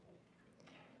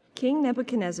King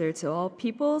Nebuchadnezzar, to all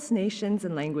peoples, nations,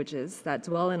 and languages that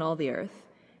dwell in all the earth,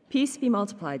 peace be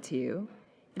multiplied to you.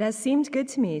 It has seemed good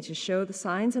to me to show the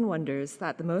signs and wonders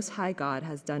that the Most High God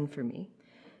has done for me.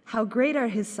 How great are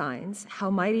his signs,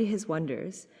 how mighty his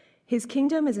wonders. His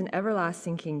kingdom is an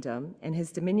everlasting kingdom, and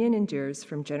his dominion endures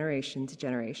from generation to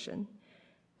generation.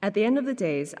 At the end of the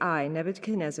days, I,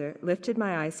 Nebuchadnezzar, lifted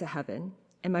my eyes to heaven,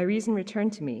 and my reason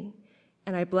returned to me,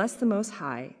 and I blessed the Most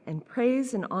High, and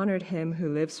praised and honored him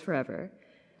who lives forever.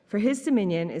 For his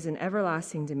dominion is an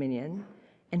everlasting dominion,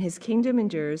 and his kingdom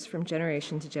endures from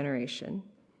generation to generation.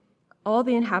 All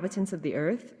the inhabitants of the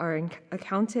earth are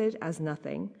accounted as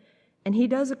nothing, and he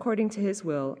does according to his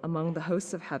will among the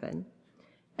hosts of heaven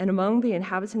and among the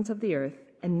inhabitants of the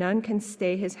earth, and none can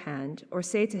stay his hand or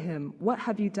say to him, "What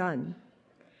have you done?"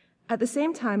 At the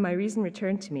same time my reason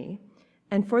returned to me,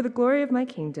 and for the glory of my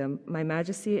kingdom my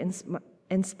majesty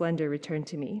and splendor returned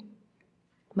to me.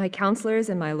 My counselors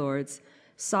and my lords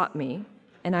sought me,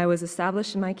 and I was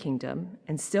established in my kingdom,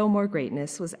 and still more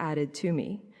greatness was added to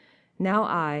me. Now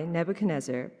I,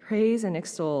 Nebuchadnezzar, praise and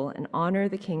extol and honor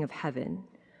the King of heaven.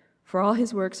 For all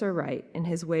his works are right, and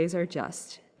his ways are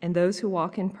just, and those who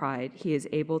walk in pride he is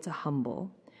able to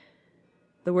humble.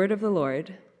 The word of the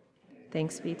Lord.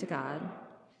 Thanks be to God.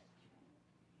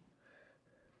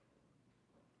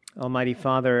 Almighty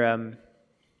Father,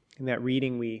 in that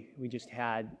reading we just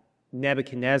had,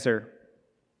 Nebuchadnezzar,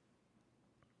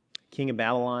 king of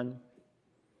Babylon,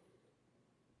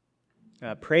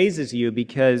 praises you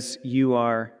because you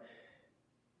are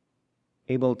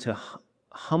able to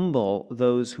humble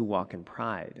those who walk in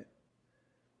pride.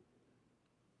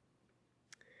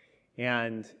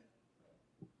 And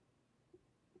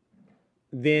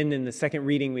then in the second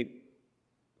reading,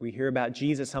 we hear about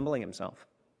Jesus humbling himself.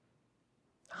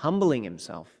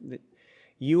 That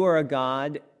you are a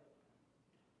God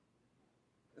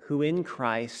who in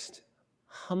Christ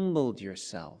humbled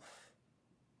yourself.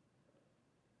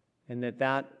 And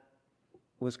that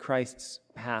was Christ's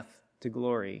path to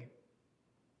glory.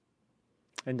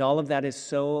 And all of that is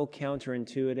so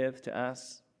counterintuitive to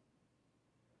us.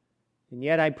 And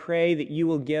yet I pray that you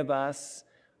will give us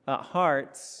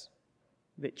hearts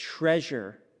that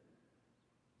treasure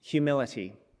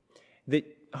humility,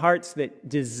 hearts that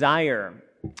desire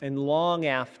and long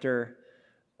after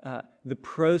the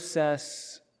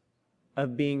process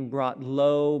of being brought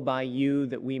low by you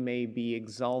that we may be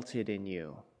exalted in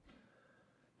you.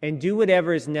 And do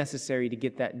whatever is necessary to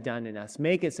get that done in us.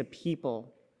 Make us a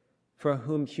people for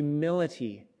whom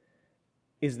humility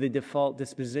is the default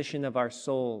disposition of our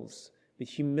souls, the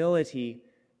humility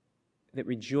that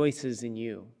rejoices in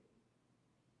you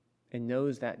and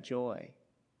knows that joy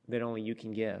that only you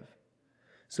can give.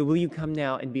 So will you come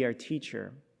now and be our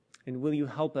teacher, and will you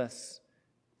help us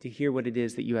to hear what it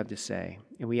is that you have to say?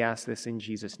 And we ask this in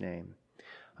Jesus' name.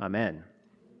 Amen.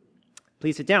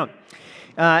 Please sit down.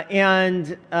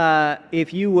 And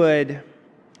if you would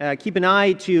keep an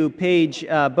eye to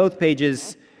both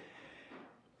pages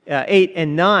 8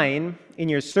 and 9 in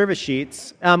your service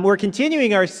sheets. We're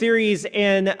continuing our series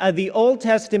in the Old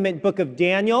Testament book of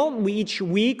Daniel. Each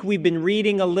week we've been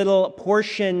reading a little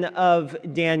portion of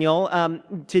Daniel.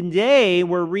 Today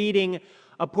we're reading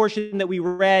a portion that we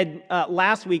read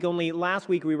last week, only last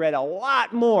week we read a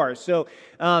lot more. So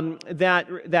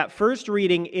that first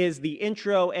reading is the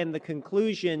intro and the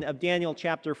conclusion of Daniel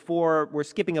chapter 4. We're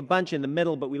skipping a bunch in the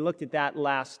middle, but we looked at that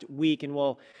last week and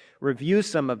we'll review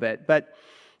some of it. But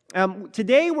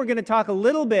today we're going to talk a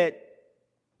little bit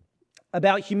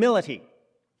about humility.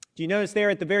 Do you notice there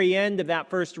at the very end of that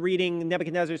first reading,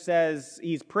 Nebuchadnezzar says,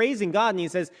 he's praising God, and he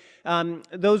says,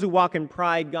 those who walk in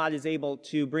pride, God is able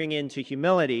to bring into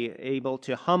humility, able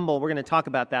to humble. We're going to talk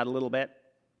about that a little bit.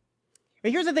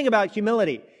 But here's the thing about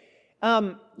humility.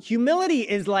 Humility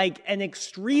is like an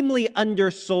extremely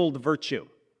undersold virtue,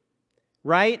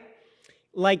 right?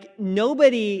 Like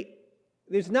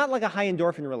there's not like a high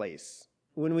endorphin release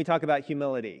when we talk about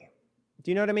humility.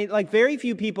 Do you know what I mean? Like very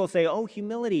few people say, oh,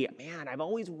 humility, man, I've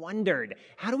always wondered,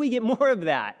 how do we get more of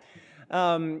that?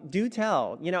 Do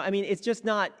tell. It's just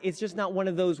not one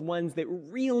of those ones that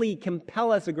really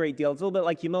compel us a great deal. It's a little bit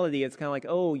like humility. It's kind of like,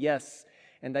 oh, yes,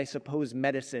 and I suppose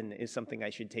medicine is something I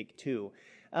should take too.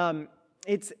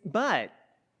 But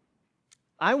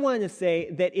I want to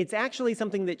say that it's actually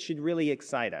something that should really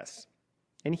excite us.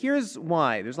 And here's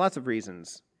why. There's lots of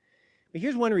reasons. But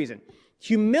here's one reason.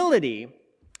 Humility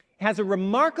has a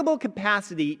remarkable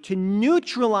capacity to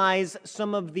neutralize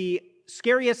some of the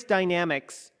scariest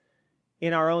dynamics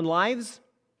in our own lives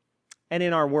and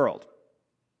in our world.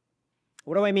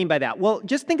 What do I mean by that? Well,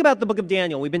 just think about the book of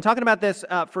Daniel. We've been talking about this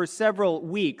for several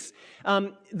weeks.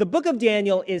 The book of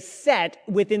Daniel is set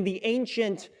within the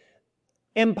ancient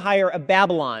empire of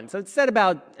Babylon. So it's set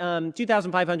about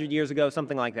 2,500 years ago,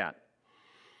 something like that.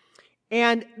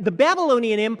 And the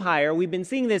Babylonian Empire, we've been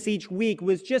seeing this each week,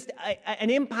 was just an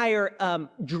empire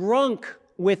drunk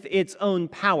with its own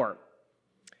power.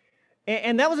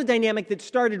 And that was a dynamic that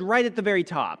started right at the very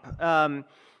top.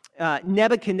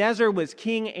 Nebuchadnezzar was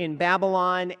king in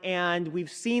Babylon, and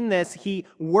we've seen this. He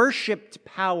worshipped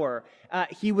power.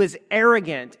 He was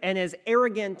arrogant, and as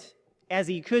arrogant as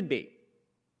he could be.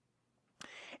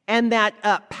 And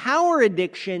that power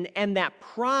addiction and that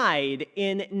pride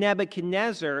in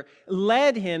Nebuchadnezzar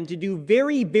led him to do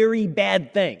very, very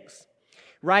bad things,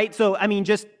 right? So, I mean,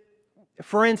 just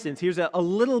for instance, here's a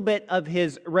little bit of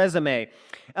his resume.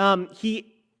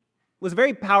 He was a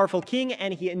very powerful king,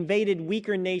 and he invaded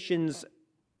weaker nations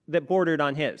that bordered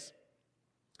on his.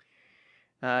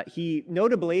 He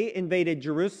notably invaded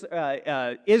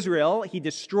Israel. He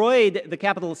destroyed the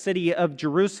capital city of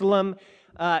Jerusalem.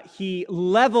 He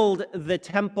leveled the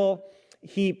temple.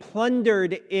 He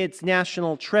plundered its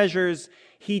national treasures.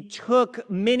 He took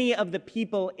many of the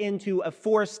people into a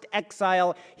forced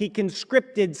exile. He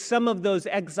conscripted some of those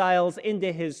exiles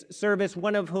into his service,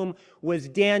 one of whom was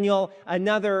Daniel.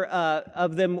 Another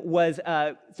of them was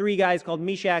three guys called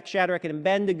Meshach, Shadrach, and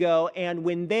Abednego. And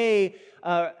when they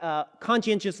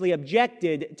conscientiously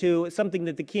objected to something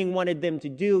that the king wanted them to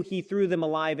do, he threw them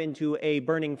alive into a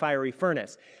burning fiery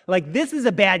furnace. Like, this is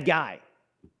a bad guy.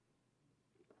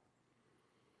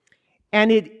 And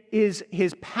it is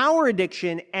his power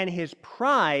addiction and his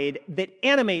pride that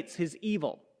animates his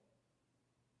evil.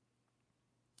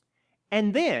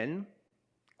 And then,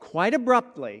 quite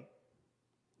abruptly,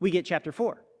 we get chapter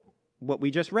 4, what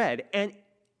we just read, and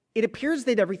it appears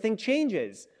that everything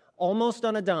changes, almost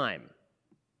on a dime.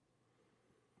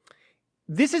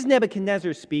 This is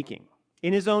Nebuchadnezzar speaking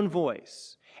in his own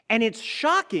voice. And it's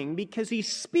shocking because he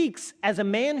speaks as a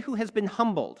man who has been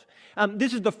humbled.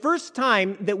 This is the first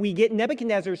time that we get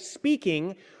Nebuchadnezzar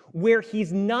speaking where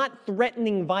he's not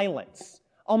threatening violence.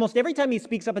 Almost every time he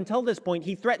speaks up until this point,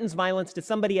 he threatens violence to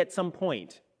somebody at some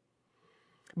point.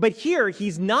 But here,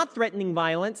 he's not threatening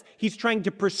violence. He's trying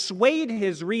to persuade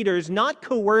his readers, not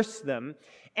coerce them.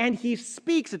 And he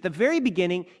speaks, at the very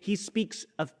beginning, he speaks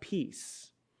of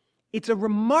peace. It's a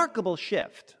remarkable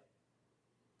shift.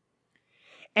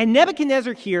 And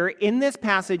Nebuchadnezzar here in this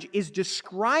passage is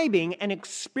describing an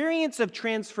experience of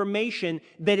transformation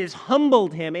that has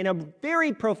humbled him in a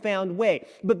very profound way.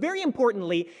 But very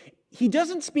importantly, he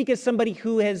doesn't speak as somebody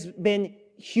who has been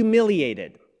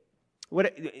humiliated.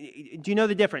 Do you know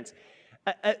the difference?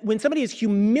 When somebody is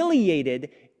humiliated,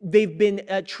 they've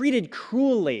been treated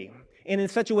cruelly and in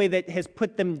such a way that has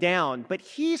put them down. But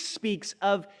he speaks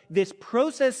of this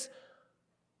process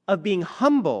of being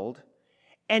humbled.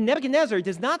 And Nebuchadnezzar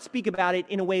does not speak about it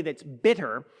in a way that's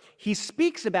bitter. He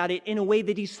speaks about it in a way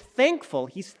that he's thankful.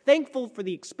 He's thankful for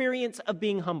the experience of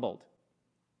being humbled.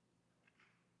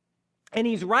 And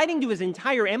he's writing to his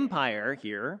entire empire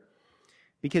here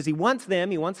because he wants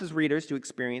his readers to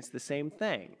experience the same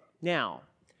thing. Now,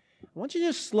 I want you to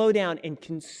just slow down and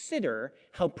consider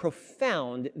how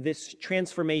profound this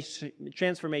transformation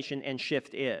and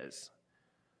shift is.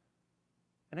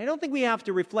 And I don't think we have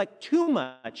to reflect too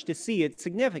much to see its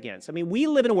significance. I mean, we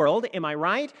live in a world, am I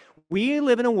right? We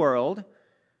live in a world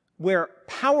where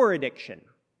power addiction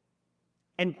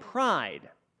and pride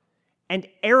and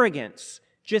arrogance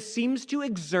just seems to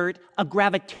exert a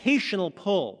gravitational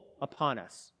pull upon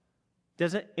us.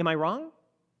 Am I wrong?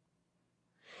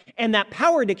 And that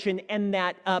power addiction and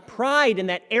that pride and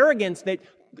that arrogance that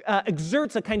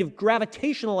exerts a kind of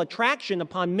gravitational attraction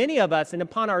upon many of us and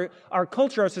upon our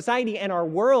culture, our society, and our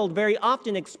world very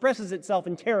often expresses itself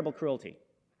in terrible cruelty.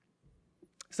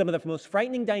 Some of the most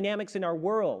frightening dynamics in our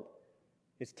world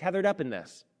is tethered up in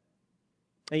this.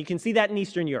 And you can see that in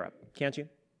Eastern Europe, can't you?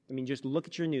 I mean, just look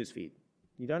at your news feed.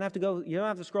 You don't have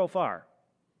to scroll far.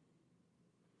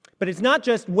 But it's not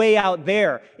just way out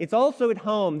there. It's also at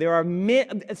home. There are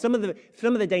some of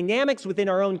the dynamics within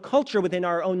our own culture, within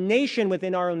our own nation,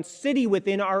 within our own city,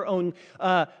 within our own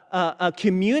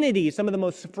community. Some of the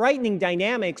most frightening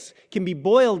dynamics can be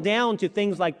boiled down to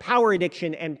things like power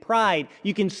addiction and pride.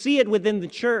 You can see it within the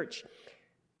church.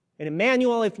 And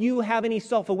Emmanuel, if you have any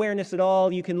self-awareness at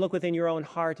all, you can look within your own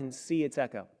heart and see its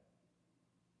echo.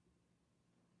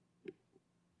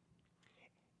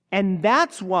 And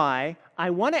that's why I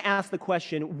want to ask the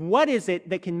question, what is it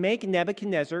that can make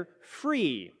Nebuchadnezzar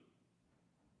free?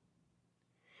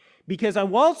 Because I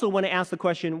also want to ask the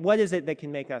question, what is it that can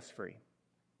make us free?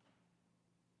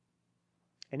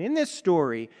 And in this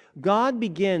story, God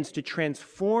begins to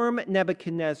transform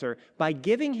Nebuchadnezzar by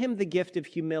giving him the gift of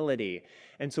humility.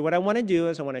 And so what I want to do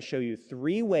is I want to show you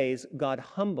 3 ways God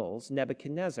humbles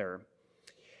Nebuchadnezzar.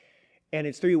 And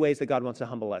it's 3 ways that God wants to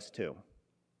humble us too.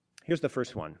 Here's the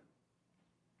first one.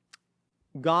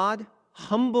 God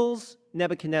humbles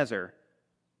Nebuchadnezzar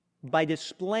by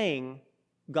displaying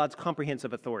God's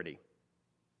comprehensive authority.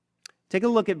 Take a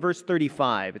look at verse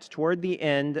 35. It's toward the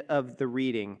end of the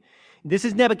reading. This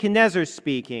is Nebuchadnezzar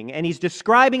speaking, and he's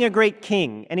describing a great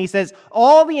king. And he says,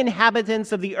 all the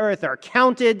inhabitants of the earth are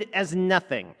counted as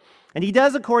nothing. And he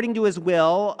does according to his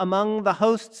will among the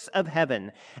hosts of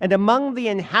heaven and among the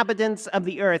inhabitants of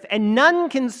the earth. And none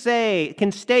can stay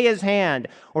his hand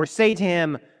or say to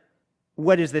him,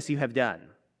 what is this you have done?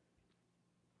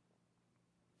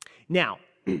 Now,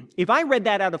 if I read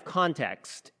that out of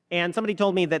context, and somebody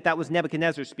told me that that was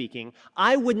Nebuchadnezzar speaking,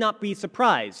 I would not be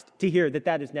surprised to hear that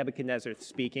that is Nebuchadnezzar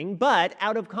speaking. But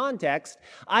out of context,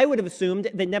 I would have assumed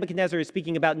that Nebuchadnezzar is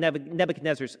speaking about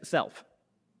Nebuchadnezzar's self.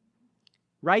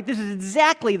 Right? This is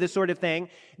exactly the sort of thing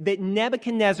that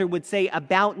Nebuchadnezzar would say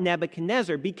about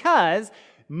Nebuchadnezzar, because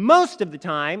most of the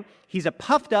time, he's a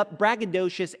puffed up,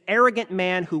 braggadocious, arrogant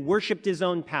man who worshiped his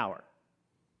own power.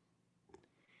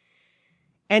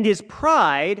 And his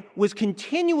pride was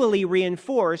continually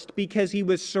reinforced because he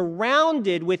was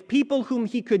surrounded with people whom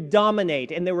he could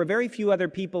dominate. And there were very few other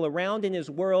people around in his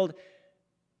world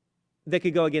that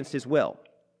could go against his will.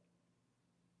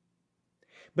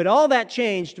 But all that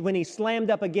changed when he slammed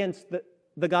up against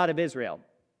the God of Israel.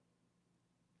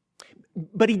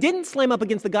 But he didn't slam up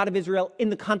against the God of Israel in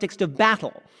the context of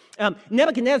battle.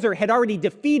 Nebuchadnezzar had already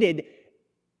defeated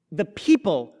the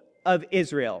people of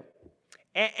Israel.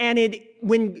 And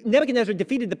when Nebuchadnezzar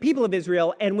defeated the people of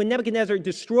Israel, and when Nebuchadnezzar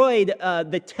destroyed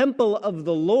the temple of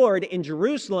the Lord in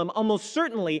Jerusalem, almost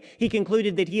certainly he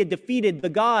concluded that he had defeated the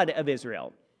God of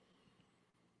Israel.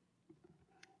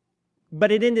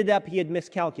 But it ended up he had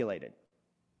miscalculated.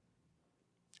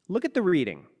 Look at the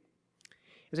reading.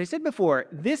 As I said before,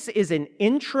 this is an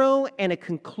intro and a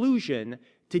conclusion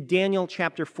to Daniel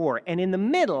chapter 4. And in the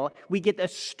middle, we get a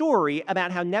story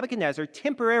about how Nebuchadnezzar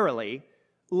temporarily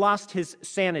lost his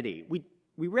sanity.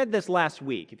 We read this last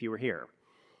week, if you were here.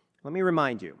 Let me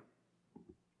remind you.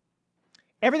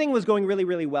 Everything was going really,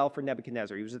 really well for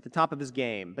Nebuchadnezzar. He was at the top of his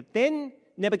game. But then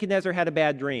Nebuchadnezzar had a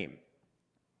bad dream.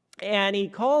 And he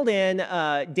called in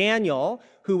Daniel,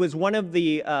 who was one of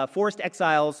the forced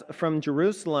exiles from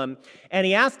Jerusalem, and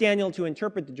he asked Daniel to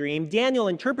interpret the dream. Daniel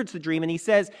interprets the dream, and he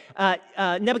says,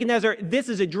 Nebuchadnezzar, this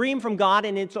is a dream from God,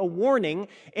 and it's a warning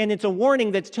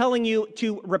that's telling you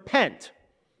to repent,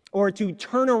 or to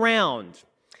turn around,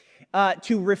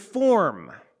 to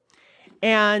reform.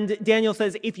 And Daniel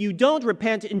says, if you don't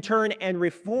repent and turn and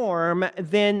reform,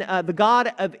 then the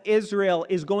God of Israel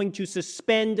is going to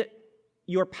suspend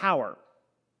your power.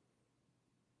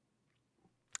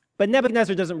 But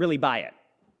Nebuchadnezzar doesn't really buy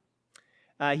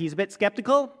it. He's a bit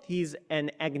skeptical. He's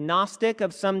an agnostic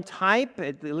of some type,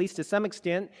 at least to some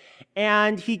extent.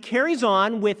 And he carries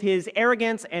on with his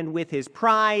arrogance and with his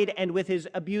pride and with his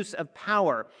abuse of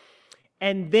power.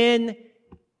 And then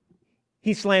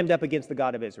he slammed up against the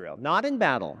God of Israel. Not in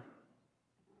battle.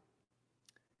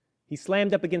 He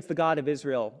slammed up against the God of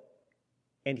Israel,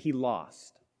 and he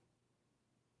lost.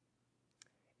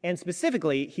 And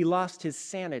specifically, he lost his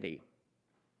sanity.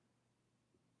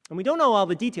 And we don't know all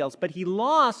the details, but he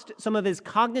lost some of his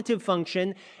cognitive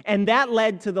function, and that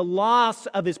led to the loss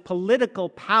of his political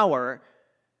power.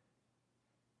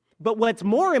 But what's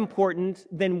more important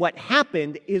than what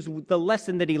happened is the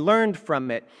lesson that he learned from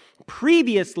it.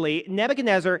 Previously,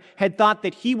 Nebuchadnezzar had thought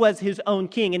that he was his own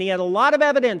king, and he had a lot of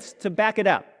evidence to back it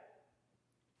up.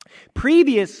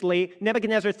 Previously,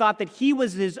 Nebuchadnezzar thought that he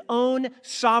was his own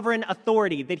sovereign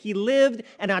authority, that he lived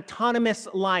an autonomous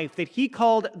life, that he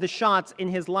called the shots in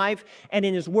his life and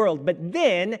in his world. But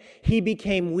then he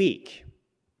became weak.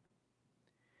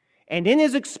 And in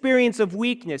his experience of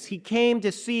weakness, he came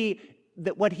to see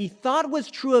that what he thought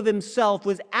was true of himself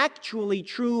was actually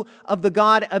true of the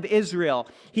God of Israel.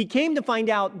 He came to find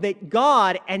out that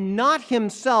God and not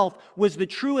himself was the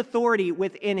true authority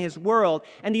within his world.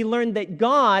 And he learned that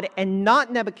God and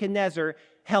not Nebuchadnezzar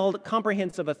held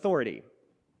comprehensive authority.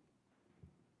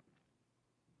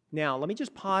 Now, let me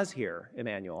just pause here,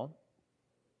 Emmanuel.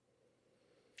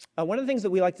 One of the things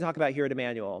that we like to talk about here at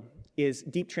Emmanuel is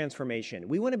deep transformation.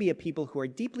 We want to be a people who are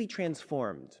deeply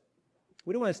transformed.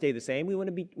 We don't want to stay the same. We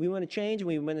want to change, and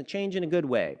we want to change in a good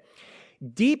way.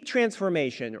 Deep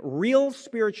transformation, real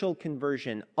spiritual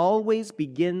conversion, always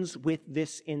begins with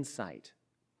this insight.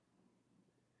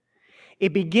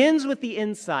 It begins with the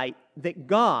insight that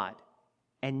God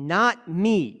and not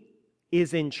me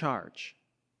is in charge.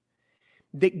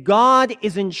 That God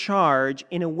is in charge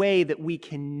in a way that we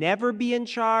can never be in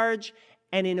charge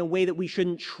and in a way that we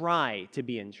shouldn't try to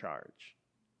be in charge.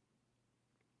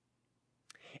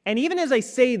 And even as I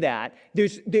say that,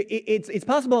 it's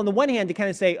possible on the one hand to kind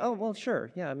of say, oh, well,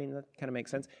 sure, yeah, I mean, that kind of makes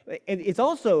sense. It's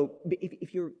also,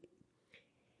 if you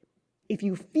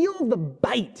feel the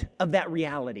bite of that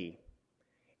reality,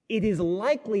 it is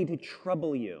likely to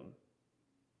trouble you.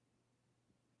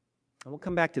 And we'll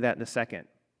come back to that in a second.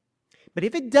 But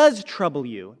if it does trouble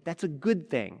you, that's a good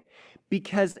thing,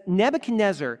 because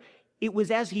Nebuchadnezzar, it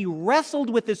was as he wrestled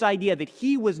with this idea that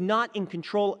he was not in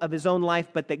control of his own life,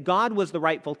 but that God was the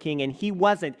rightful king and he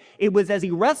wasn't. It was as he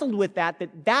wrestled with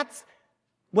that's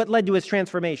what led to his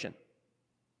transformation.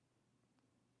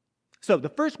 So the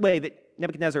first way that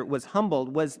Nebuchadnezzar was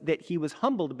humbled was that he was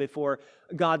humbled before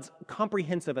God's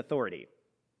comprehensive authority.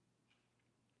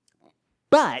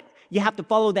 But you have to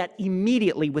follow that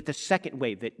immediately with the second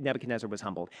way that Nebuchadnezzar was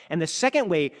humbled. And the second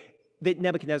way that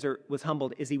Nebuchadnezzar was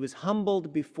humbled is he was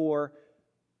humbled before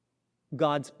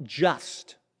God's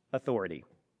just authority.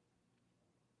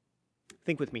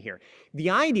 Think with me here. The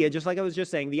idea, just like I was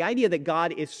just saying, the idea that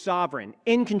God is sovereign,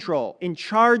 in control, in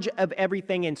charge of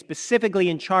everything, and specifically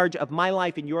in charge of my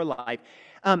life and your life,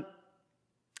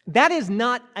 that is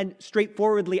not a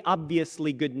straightforwardly,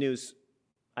 obviously good news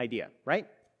idea, right?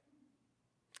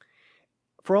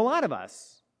 For a lot of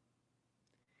us,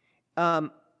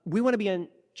 we want to be in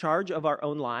charge of our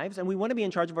own lives, and we want to be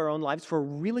in charge of our own lives for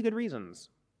really good reasons.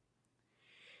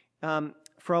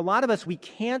 For a lot of us, we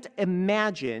can't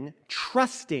imagine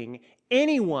trusting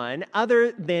anyone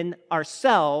other than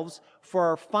ourselves for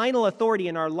our final authority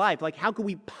in our life. Like, how could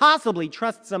we possibly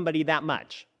trust somebody that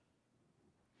much?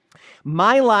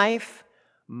 My life,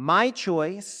 my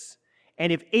choice,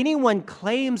 and if anyone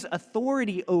claims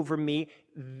authority over me,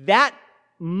 that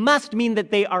must mean that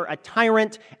they are a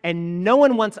tyrant, and no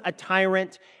one wants a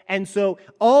tyrant. And so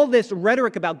all this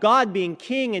rhetoric about God being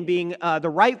king and being the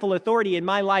rightful authority in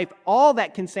my life, all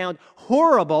that can sound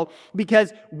horrible,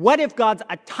 because what if God's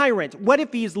a tyrant? What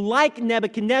if he's like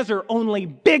Nebuchadnezzar, only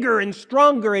bigger and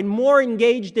stronger and more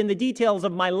engaged in the details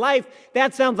of my life?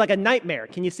 That sounds like a nightmare.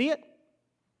 Can you see it?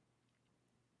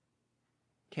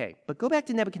 Okay, but go back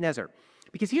to Nebuchadnezzar,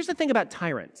 because here's the thing about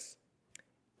tyrants.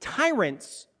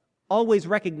 Tyrants always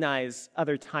recognize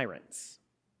other tyrants.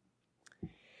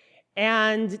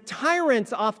 And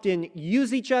tyrants often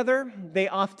use each other, they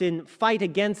often fight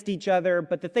against each other,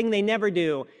 but the thing they never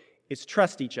do is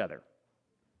trust each other.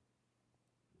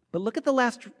 But look at the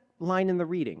last line in the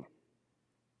reading.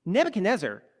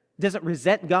 Nebuchadnezzar doesn't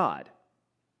resent God.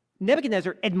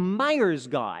 Nebuchadnezzar admires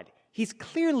God. He's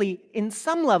clearly, in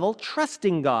some level,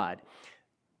 trusting God.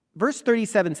 Verse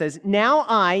 37 says, "Now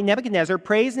I, Nebuchadnezzar,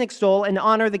 praise and extol and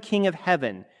honor the King of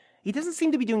heaven." He doesn't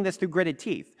seem to be doing this through gritted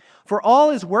teeth. "For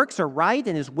all his works are right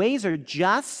and his ways are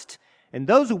just, and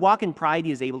those who walk in pride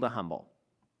he is able to humble."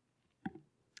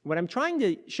 What I'm trying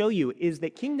to show you is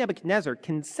that King Nebuchadnezzar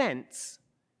consents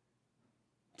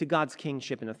to God's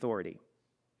kingship and authority.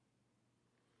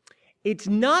 It's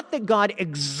not that God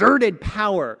exerted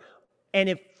power and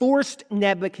it forced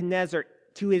Nebuchadnezzar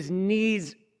to his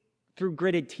knees through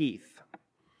gritted teeth.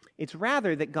 It's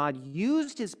rather that God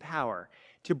used his power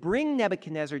to bring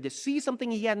Nebuchadnezzar to see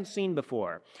something he hadn't seen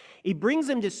before. He brings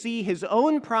him to see his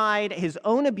own pride, his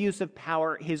own abuse of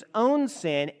power, his own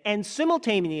sin, and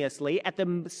simultaneously, at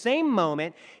the same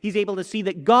moment, he's able to see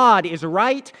that God is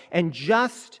right and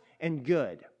just and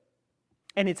good.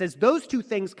 And it's as those two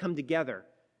things come together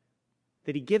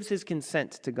that he gives his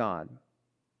consent to God.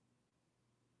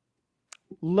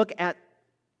 Look at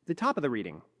the top of the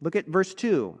reading. Look at verse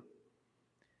 2.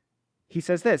 He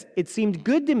says this, "It seemed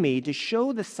good to me to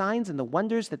show the signs and the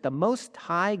wonders that the Most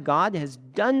High God has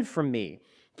done for me."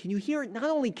 Can you hear it? Not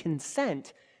only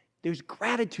consent, there's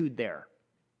gratitude there.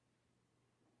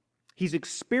 He's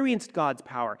experienced God's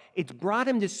power. It's brought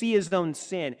him to see his own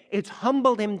sin. It's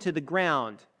humbled him to the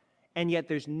ground. And yet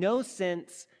there's no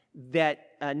sense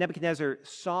that Nebuchadnezzar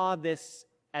saw this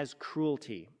as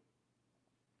cruelty.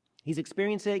 He's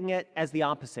experiencing it as the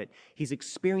opposite. He's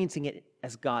experiencing it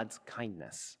as God's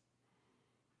kindness.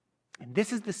 And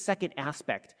this is the second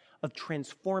aspect of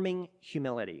transforming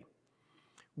humility.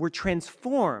 We're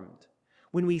transformed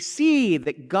when we see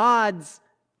that God's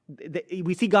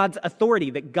authority,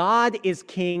 that God is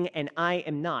king and I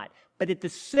am not. But at the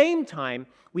same time,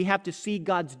 we have to see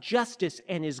God's justice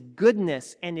and his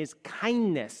goodness and his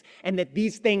kindness, and that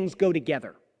these things go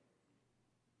together.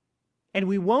 And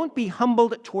we won't be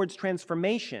humbled towards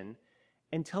transformation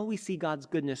until we see God's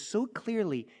goodness so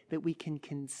clearly that we can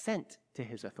consent to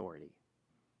his authority.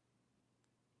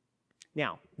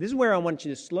 Now, this is where I want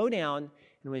you to slow down and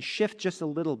I'm going to shift just a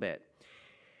little bit.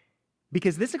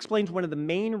 Because this explains one of the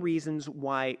main reasons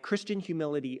why Christian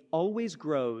humility always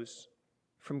grows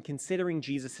from considering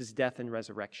Jesus' death and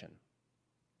resurrection.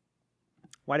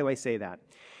 Why do I say that?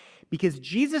 Because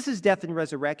Jesus' death and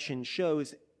resurrection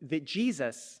shows that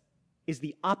Jesus is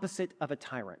the opposite of a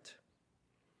tyrant.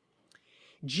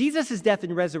 Jesus' death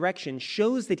and resurrection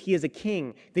shows that he is a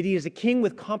king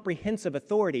with comprehensive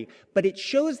authority, but it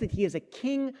shows that he is a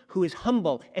king who is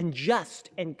humble and just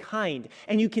and kind.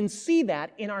 And you can see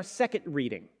that in our second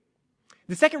reading.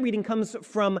 The second reading comes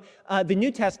from the New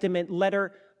Testament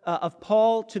letter of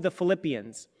Paul to the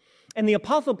Philippians. And the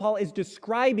Apostle Paul is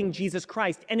describing Jesus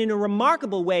Christ. And in a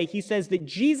remarkable way, he says that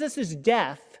Jesus'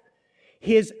 death,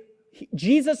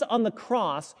 Jesus on the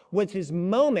cross was his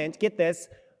moment, get this,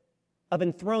 of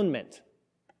enthronement.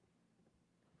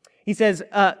 He says,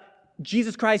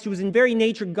 Jesus Christ, who was in very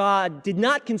nature God, did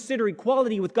not consider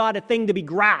equality with God a thing to be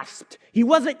grasped. He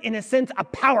wasn't, in a sense, a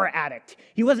power addict.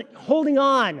 He wasn't holding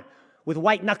on with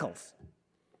white knuckles.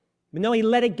 But no, he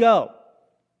let it go.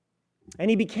 And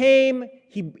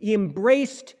he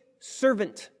embraced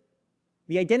servant,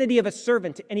 the identity of a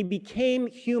servant, and he became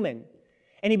human.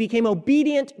 And he became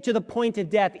obedient to the point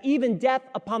of death, even death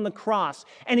upon the cross.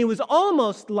 And it was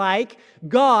almost like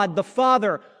God, the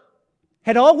Father,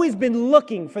 had always been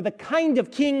looking for the kind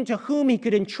of king to whom he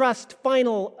could entrust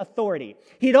final authority.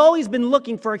 He had always been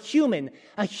looking for a human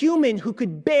who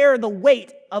could bear the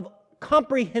weight of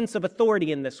comprehensive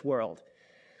authority in this world.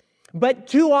 But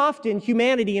too often,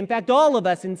 humanity, in fact, all of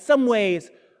us in some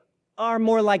ways, are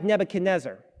more like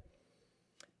Nebuchadnezzar.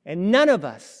 And none of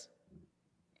us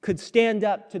could stand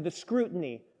up to the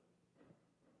scrutiny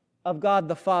of God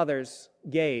the Father's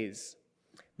gaze.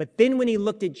 But then when he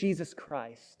looked at Jesus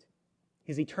Christ,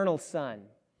 his eternal Son,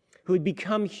 who had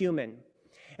become human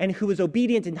and who was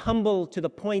obedient and humble to the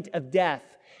point of death,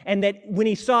 and that when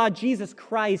he saw Jesus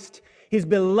Christ, his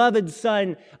beloved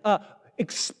Son,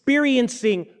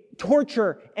 experiencing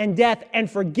torture and death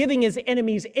and forgiving his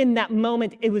enemies in that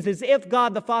moment, it was as if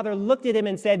God the Father looked at him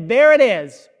and said, "There it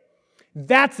is.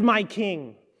 That's my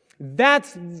king.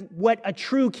 That's what a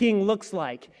true king looks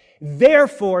like."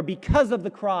 Therefore, because of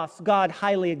the cross, God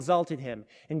highly exalted him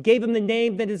and gave him the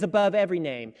name that is above every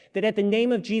name, that at the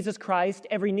name of Jesus Christ,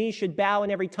 every knee should bow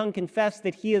and every tongue confess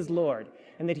that he is Lord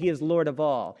and that he is Lord of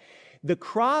all. The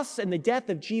cross and the death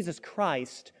of Jesus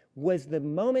Christ was the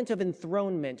moment of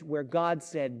enthronement where God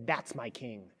said, "That's my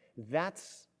king.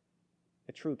 That's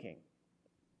a true king."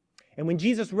 And when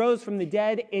Jesus rose from the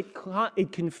dead, it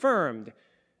confirmed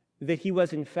that he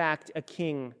was in fact a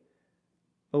king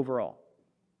over all.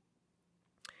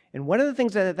 And one of the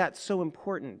things that's so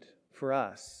important for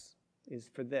us is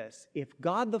for this. If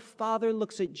God the Father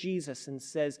looks at Jesus and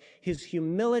says his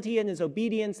humility and his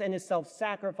obedience and his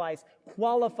self-sacrifice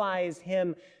qualifies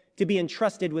him to be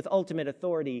entrusted with ultimate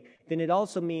authority, then it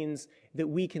also means that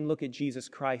we can look at Jesus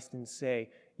Christ and say,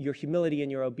 your humility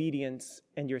and your obedience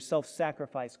and your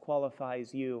self-sacrifice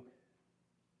qualifies you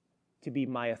to be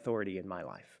my authority in my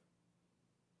life.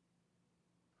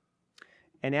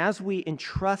 And as we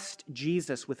entrust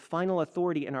Jesus with final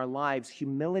authority in our lives,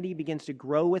 humility begins to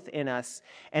grow within us,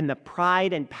 and the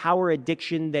pride and power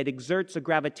addiction that exerts a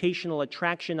gravitational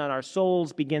attraction on our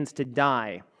souls begins to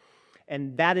die.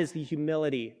 And that is the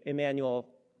humility, Emmanuel,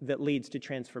 that leads to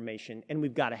transformation, and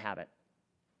we've got to have it.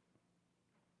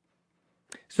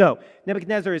 So,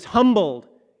 Nebuchadnezzar is humbled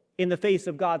in the face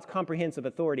of God's comprehensive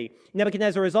authority.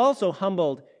 Nebuchadnezzar is also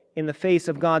humbled in the face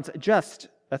of God's just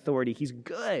authority. He's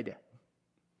good.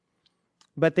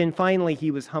 But then finally, he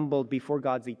was humbled before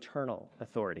God's eternal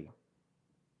authority.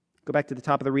 Go back to the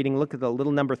top of the reading. Look at the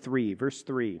little number 3, verse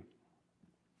 3.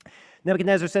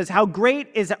 Nebuchadnezzar says, "How great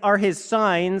are his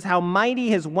signs, how mighty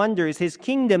his wonders. His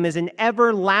kingdom is an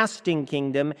everlasting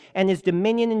kingdom, and his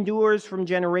dominion endures from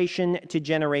generation to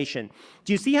generation."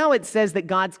 Do you see how it says that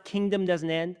God's kingdom doesn't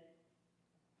end?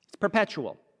 It's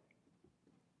perpetual.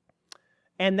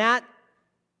 And that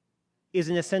is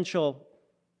an essential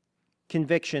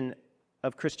conviction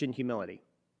of Christian humility.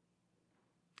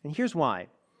 And here's why.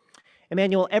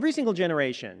 Emmanuel, every single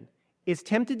generation is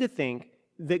tempted to think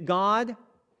that God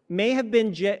may have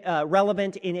been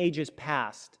relevant in ages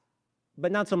past,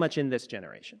 but not so much in this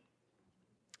generation.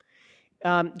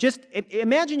 Just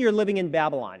imagine you're living in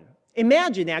Babylon.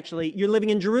 Imagine, actually, you're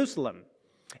living in Jerusalem,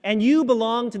 and you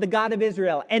belong to the God of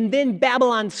Israel, and then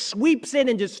Babylon sweeps in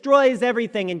and destroys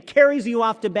everything and carries you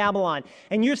off to Babylon,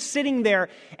 and you're sitting there,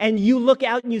 and you look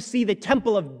out and you see the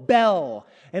temple of Bel,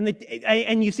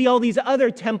 and you see all these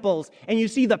other temples, and you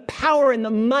see the power and the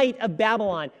might of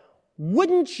Babylon.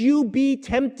 Wouldn't you be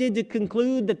tempted to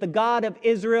conclude that the God of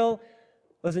Israel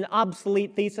was an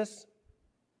obsolete thesis,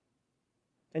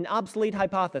 an obsolete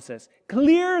hypothesis.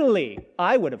 Clearly,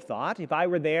 I would have thought, if I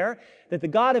were there, that the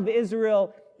God of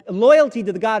Israel, loyalty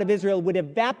to the God of Israel would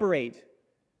evaporate.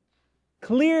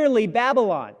 Clearly,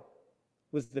 Babylon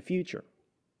was the future.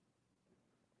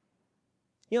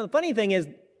 You know, the funny thing is,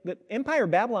 the empire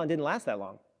of Babylon didn't last that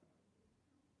long.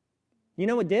 You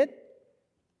know what did?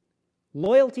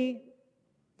 Loyalty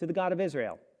to the God of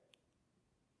Israel.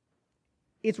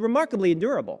 It's remarkably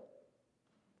endurable.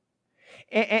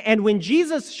 And when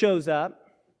Jesus shows up,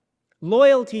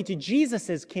 loyalty to Jesus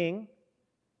as king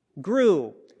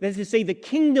grew. That is to say, the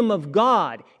kingdom of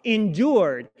God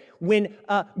endured when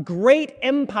great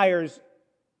empires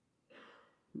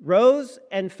rose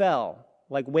and fell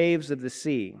like waves of the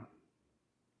sea.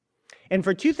 And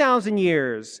for 2,000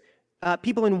 years,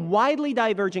 people in widely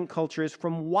divergent cultures,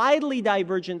 from widely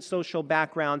divergent social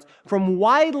backgrounds, from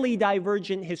widely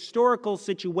divergent historical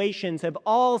situations, have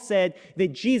all said that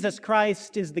Jesus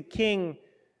Christ is the King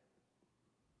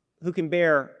who can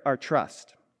bear our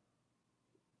trust.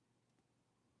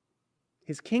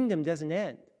 His kingdom doesn't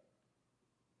end,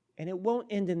 and it won't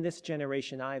end in this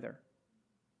generation either.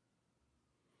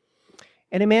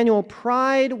 And Emmanuel,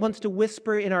 pride wants to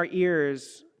whisper in our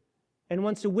ears and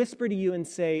wants to whisper to you and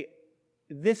say,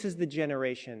 this is the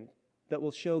generation that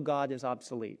will show God is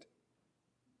obsolete.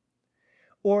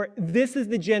 Or this is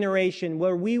the generation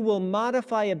where we will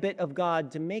modify a bit of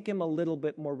God to make him a little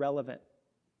bit more relevant.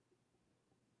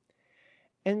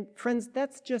 And friends,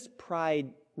 that's just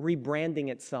pride rebranding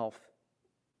itself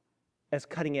as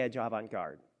cutting-edge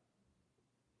avant-garde.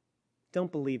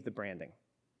 Don't believe the branding.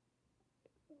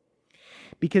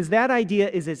 Because that idea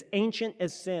is as ancient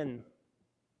as sin.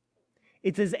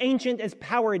 It's as ancient as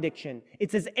power addiction.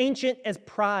 It's as ancient as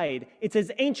pride. It's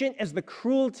as ancient as the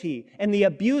cruelty and the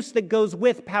abuse that goes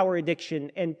with power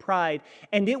addiction and pride.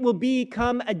 And it will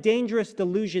become a dangerous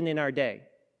delusion in our day.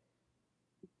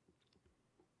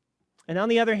 And on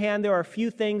the other hand, there are a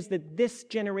few things that this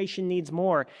generation needs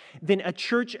more than a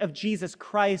church of Jesus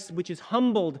Christ which is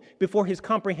humbled before his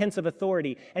comprehensive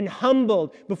authority and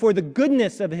humbled before the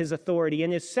goodness of his authority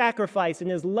and his sacrifice and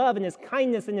his love and his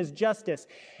kindness and his justice,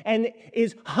 and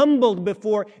is humbled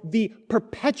before the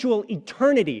perpetual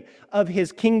eternity of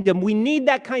his kingdom. We need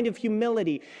that kind of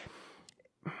humility.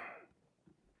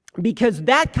 Because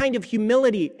that kind of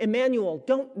humility, Emmanuel,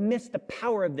 don't miss the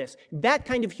power of this. That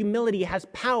kind of humility has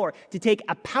power to take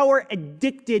a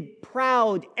power-addicted,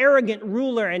 proud, arrogant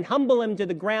ruler and humble him to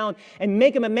the ground and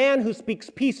make him a man who speaks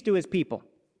peace to his people.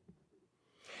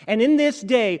 And in this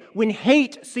day, when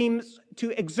hate seems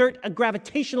to exert a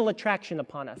gravitational attraction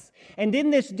upon us, and in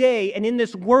this day and in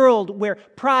this world where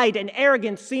pride and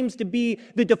arrogance seems to be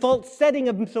the default setting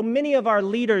of so many of our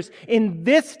leaders, in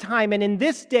this time and in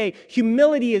this day,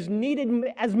 humility is needed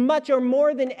as much or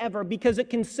more than ever because it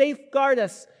can safeguard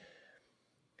us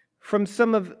from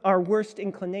some of our worst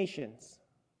inclinations.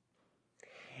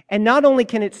 And not only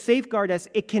can it safeguard us,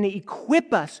 it can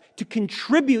equip us to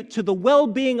contribute to the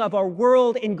well-being of our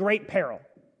world in great peril.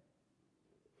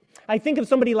 I think of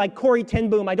somebody like Corrie ten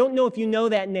Boom. I don't know if you know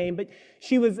that name, but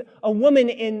she was a woman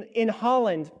in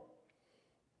Holland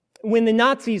when the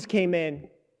Nazis came in.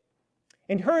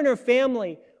 And her and her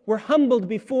family were humbled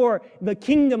before the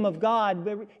kingdom of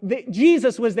God.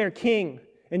 Jesus was their king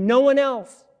and no one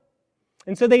else.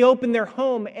 And so they opened their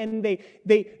home and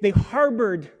they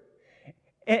harbored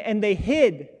and they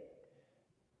hid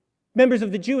members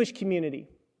of the Jewish community.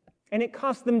 And it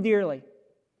cost them dearly.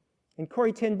 And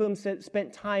Corrie ten Boom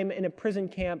spent time in a prison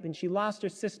camp, and she lost her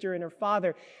sister and her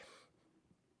father.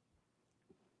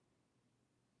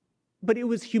 But it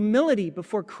was humility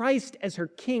before Christ as her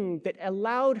king that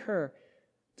allowed her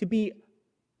to be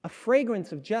a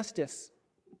fragrance of justice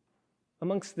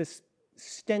amongst this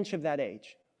stench of that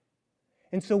age.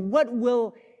 And so what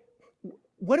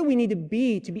do we need to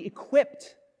be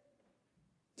equipped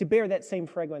to bear that same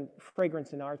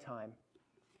fragrance in our time?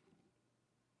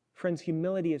 Friends,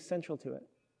 humility is central to it.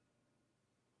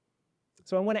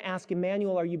 So I want to ask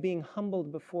Emmanuel, are you being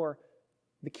humbled before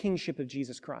the kingship of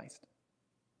Jesus Christ?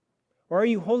 Or are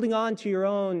you holding on to your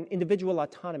own individual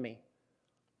autonomy?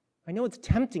 I know it's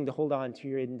tempting to hold on to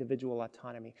your individual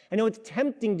autonomy. I know it's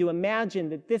tempting to imagine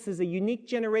that this is a unique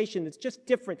generation that's just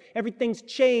different. Everything's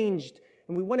changed,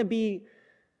 and we want to be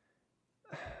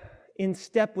in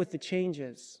step with the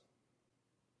changes.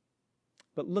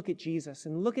 But look at Jesus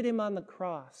and look at him on the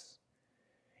cross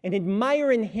and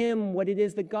admire in him what it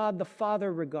is that God the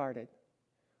Father regarded.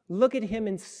 Look at him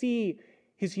and see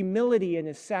his humility and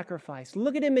his sacrifice.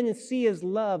 Look at him and see his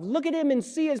love. Look at him and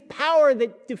see his power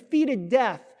that defeated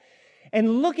death.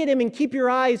 and look at him and keep your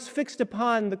eyes fixed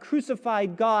upon the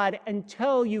crucified God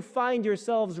until you find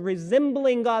yourselves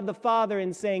resembling God the Father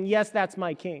and saying, yes, that's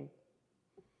my King.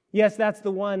 Yes, that's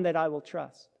the one that I will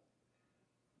trust.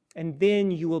 And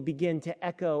then you will begin to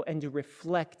echo and to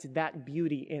reflect that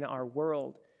beauty in our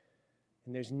world.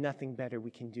 And there's nothing better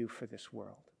we can do for this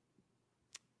world.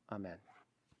 Amen.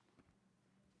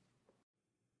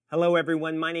 Hello,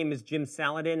 everyone. My name is Jim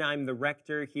Saladin. I'm the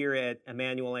rector here at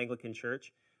Emmanuel Anglican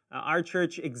Church. Our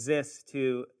church exists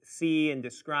to see and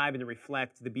describe and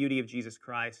reflect the beauty of Jesus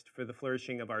Christ for the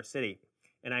flourishing of our city.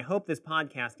 And I hope this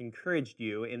podcast encouraged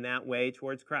you in that way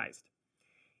towards Christ.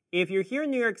 If you're here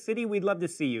in New York City, we'd love to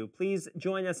see you. Please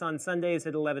join us on Sundays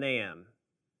at 11 a.m.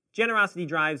 Generosity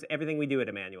drives everything we do at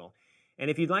Emmanuel. And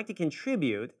if you'd like to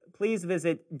contribute, please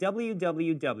visit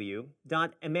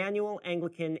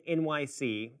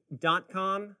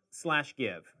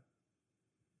www.emmanuelanglicannyc.com/give.